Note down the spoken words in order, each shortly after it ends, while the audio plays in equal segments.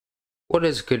What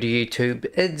is good YouTube,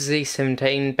 it's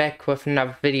Z17 back with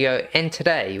another video, and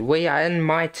today we are in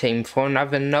my team for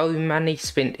another no money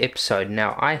spent episode.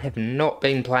 Now I have not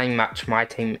been playing much my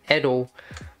team at all,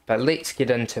 but let's get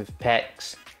into the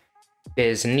packs.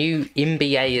 There's new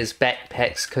NBA's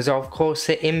backpacks because of course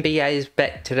the NBA is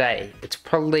back today. It's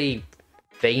probably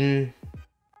been,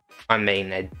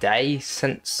 a day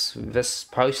since this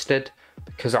posted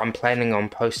because I'm planning on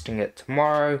posting it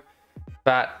tomorrow.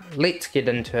 But let's get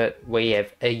into it. We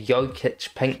have a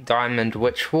Jokic pink diamond,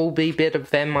 which will be better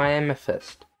than my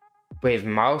amethyst. We have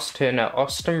Miles Turner,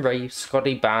 Austin Reeves,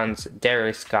 Scotty Barnes,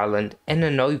 Darius Garland, and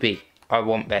Anunoby. I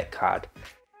want that card.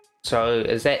 So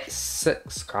is that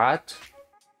 6 cards?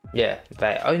 Yeah,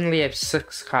 they only have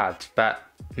 6 cards, but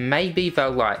maybe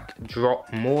they'll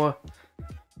drop more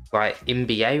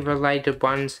NBA related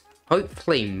ones.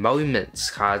 Hopefully Moments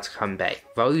cards come back.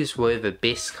 Those were the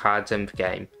best cards in the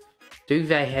game. Do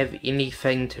they have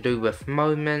anything to do with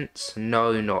Moments?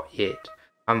 No, not yet.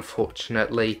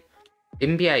 Unfortunately.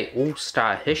 NBA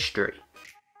All-Star History.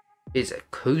 There's a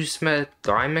Kuzma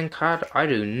Diamond card. I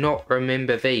do not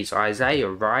remember these. Isaiah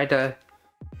Ryder.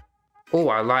 Oh,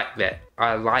 I like that.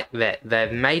 I like that.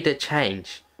 They've made a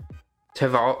change to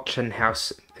the auction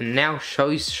house. It now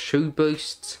shows shoe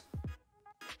boosts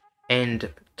and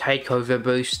takeover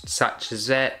boosts such as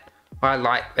that. I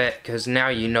like that because now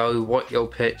you know what you're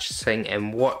purchasing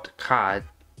and what card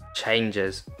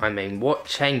changes. What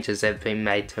changes have been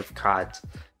made to the cards.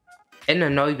 And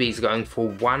Anunoby's going for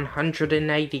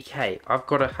 180k. I've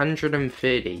got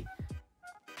 130.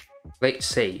 Let's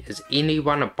see, is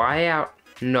anyone a buyout?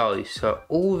 No, so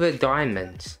all the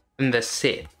diamonds in the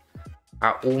set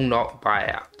are all not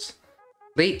buyouts.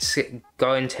 Let's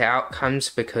go into outcomes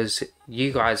because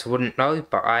you guys wouldn't know,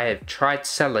 but I have tried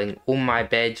selling all my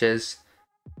badges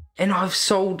and I've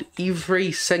sold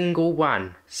every single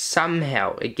one.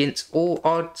 Somehow, against all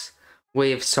odds,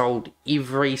 we have sold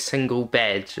every single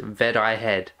badge that I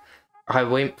had. I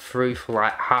went through for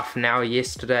half an hour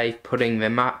yesterday putting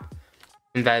them up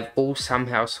and they've all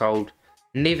somehow sold.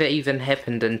 Never even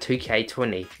happened in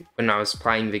 2K20 when I was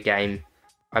playing the game.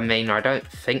 I don't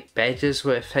think badges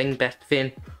were a thing back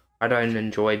then. I don't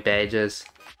enjoy badges,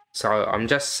 so I'm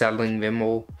just selling them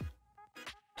all.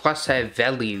 Plus they have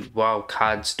value while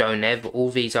cards don't have all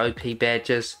these OP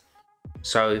badges.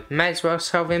 So may as well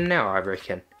sell them now, I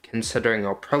reckon, considering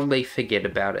I'll probably forget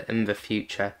about it in the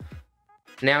future.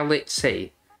 Now let's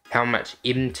see how much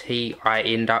MT I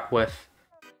end up with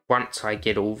once I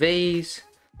get all these.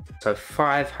 So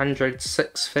 500,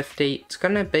 650, it's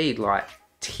gonna be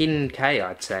 10k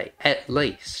I'd say, at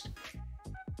least.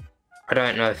 I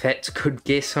don't know if that's a good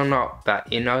guess or not,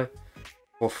 but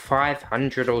for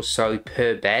 500 or so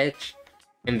per badge,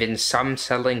 and then some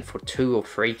selling for 2 or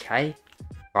 3k,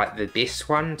 like the best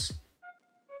ones,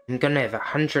 I'm gonna have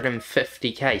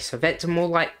 150k, so that's more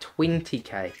like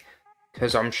 20k,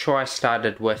 because I'm sure I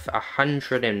started with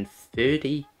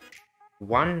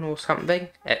 131 or something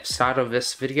at the start of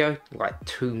this video,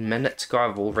 2 minutes ago.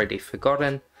 I've already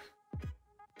forgotten.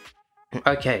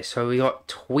 Okay, so we got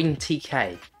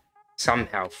 20k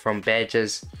somehow from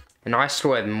badges, and I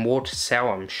still have more to sell,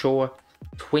 I'm sure.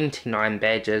 29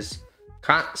 badges.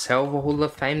 Can't sell the Hall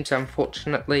of Fames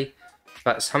unfortunately,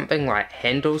 but something like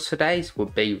handles today's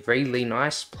would be really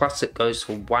nice. Plus it goes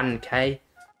for 1k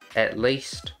at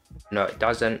least. No, it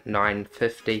doesn't.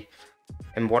 950.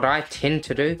 And what I tend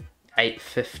to do,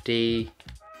 850.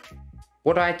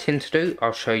 What I tend to do,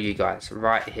 I'll show you guys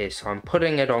right here. So I'm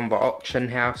putting it on the auction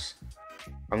house.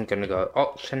 I'm gonna go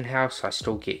auction house. I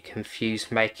still get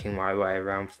confused making my way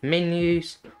around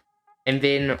menus. And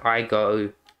then I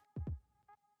go,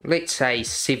 let's say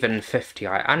 750.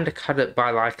 I undercut it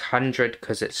by 100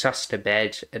 because it's just a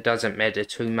badge. It doesn't matter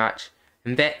too much.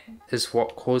 And that is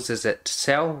what causes it to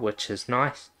sell, which is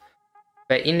nice.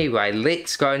 But anyway,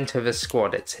 let's go into the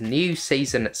squad. It's a new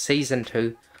season, it's season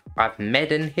 2. I've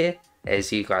Matt in here,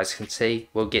 as you guys can see.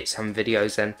 We'll get some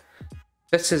videos in.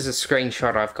 This is a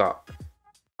screenshot I've got.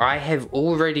 I have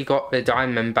already got the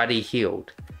Diamond Buddy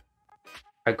Hield.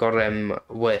 I got him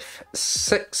with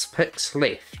 6 picks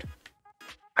left.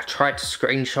 I tried to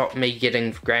screenshot me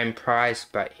getting the grand prize,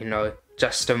 but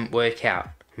just didn't work out,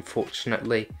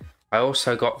 unfortunately. I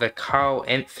also got the Carl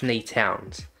Anthony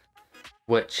Towns,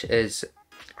 which is,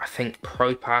 I think,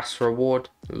 Pro Pass reward,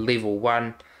 level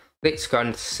 1. Let's go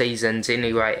into seasons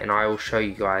anyway, and I will show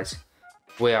you guys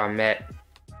where I'm at.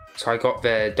 So I got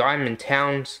the Diamond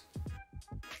Towns.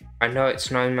 I know it's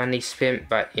no money spent,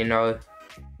 but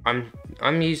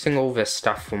I'm using all this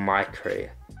stuff for my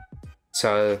career.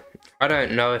 So I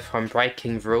don't know if I'm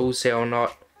breaking the rules there or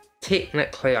not.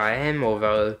 Technically I am,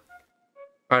 although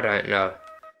I don't know.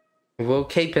 We'll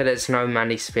keep it as no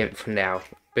money spent for now,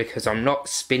 because I'm not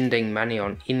spending money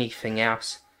on anything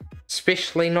else,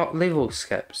 especially not level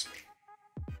skips.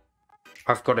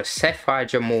 I've got a Sapphire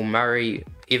Jamal Murray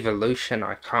evolution,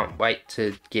 I can't wait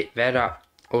to get that up,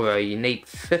 although you need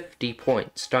 50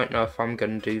 points, don't know if I'm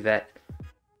going to do that.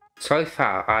 So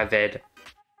far I've had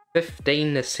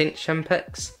 15 Ascension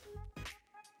picks,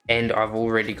 and I've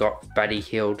already got Buddy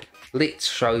Hield. Let's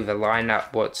show the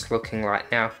lineup what it's looking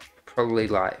like now. Probably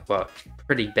like, well,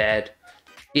 pretty bad.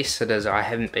 Yes it is, I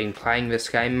haven't been playing this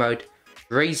game mode.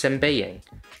 Reason being,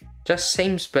 just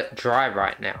seems a bit dry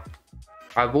right now.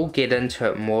 I will get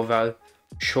into it more though.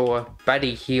 Sure,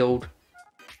 Buddy Hield.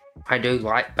 I do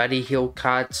like Buddy Hield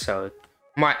cards, so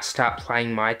might start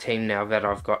playing my team now that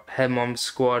I've got him on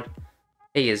squad.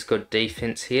 He is good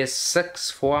defense. He is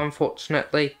 6'4"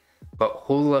 unfortunately, but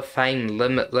Hall of Fame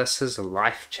Limitless is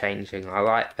life changing. I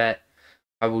like that.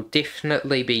 I will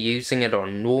definitely be using it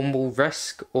on normal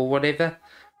risk or whatever,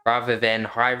 rather than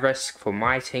high risk for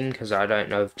my team because I don't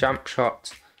know of jump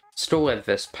shots. Still have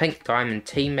this pink diamond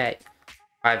teammate.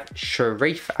 I have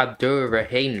Sharif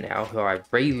Abdur-Rahim now, who I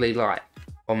really like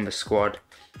on the squad.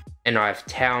 And I have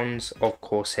Towns, of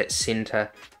course, at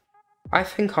centre. I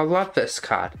think I love this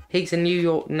card. He's a New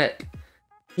York Knick.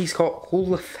 He's got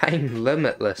Hall of Fame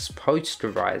Limitless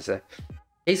Posterizer.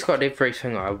 He's got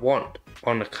everything I want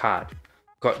on a card.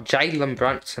 Got Jalen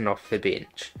Brunson off the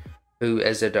bench, who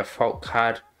is a default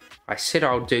card. I said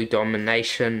I'll do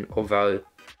Domination, although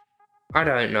I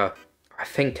don't know. I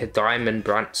think a Diamond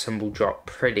Brunson will drop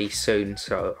pretty soon,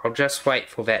 so I'll just wait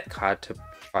for that card to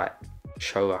like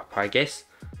show up, I guess.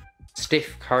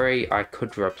 Steph Curry I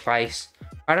could replace.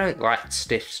 I don't like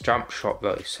Steph's jump shot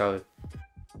though, so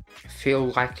I feel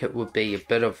like it would be a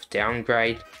bit of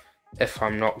downgrade if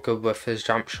I'm not good with his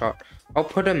jump shot. I'll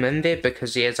put him in there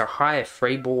because he has a higher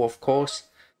free ball, of course,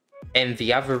 and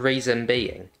the other reason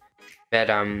being that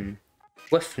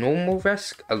with normal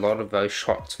risk, a lot of those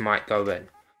shots might go in.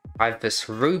 I have this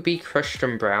Ruby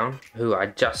Christian Brown, who I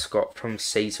just got from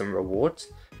Season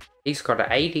Rewards. He's got an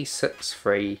 86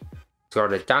 free, he's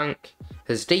got a dunk,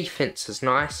 his defense is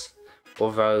nice,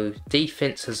 although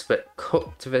defense is a bit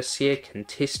cooked this year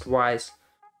contest wise.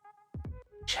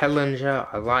 Challenger,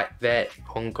 I like that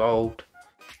on gold.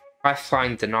 High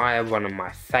Flying Denier, one of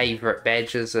my favourite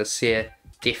badges this year,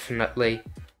 definitely.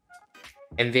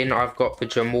 And then I've got the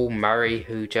Jamal Murray,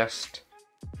 who just,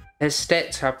 his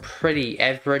stats are pretty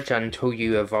average until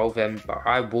you evolve him, but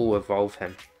I will evolve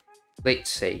him. Let's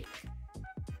see.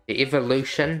 The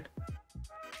evolution,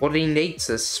 what he needs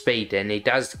is speed, and he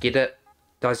does get it.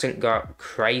 Doesn't go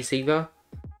crazy though,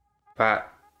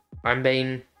 but I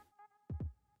mean,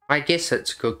 I guess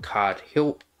it's a good card.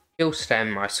 He'll stay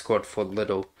in my squad for a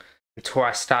little until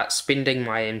I start spending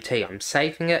my MT. I'm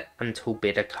saving it until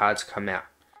better cards come out,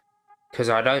 because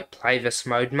I don't play this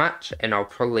mode much and I'll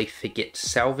probably forget to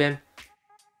sell them.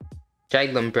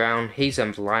 Jalen Brown, he's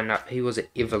in the lineup. He was an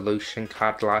evolution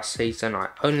card last season. I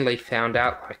only found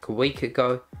out like a week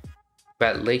ago,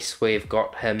 but at least we've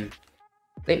got him.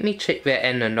 Let me check that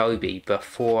Anunoby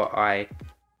before I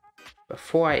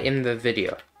end the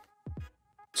video.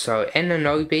 So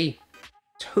Anunoby,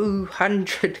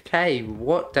 200k,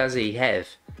 what does he have?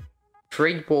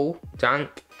 Free ball,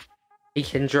 dunk, he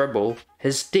can dribble,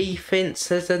 his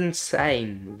defense is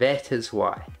insane, that is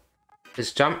why.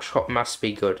 His jump shot must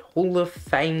be good. Hall of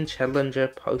Fame Challenger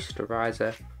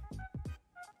Posterizer.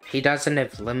 He doesn't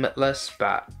have Limitless,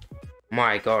 but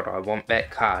my god, I want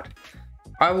that card.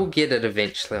 I will get it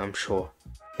eventually, I'm sure.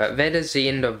 But that is the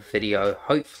end of the video.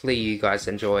 Hopefully you guys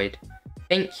enjoyed.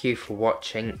 Thank you for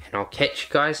watching, and I'll catch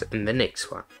you guys in the next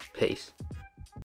one. Peace.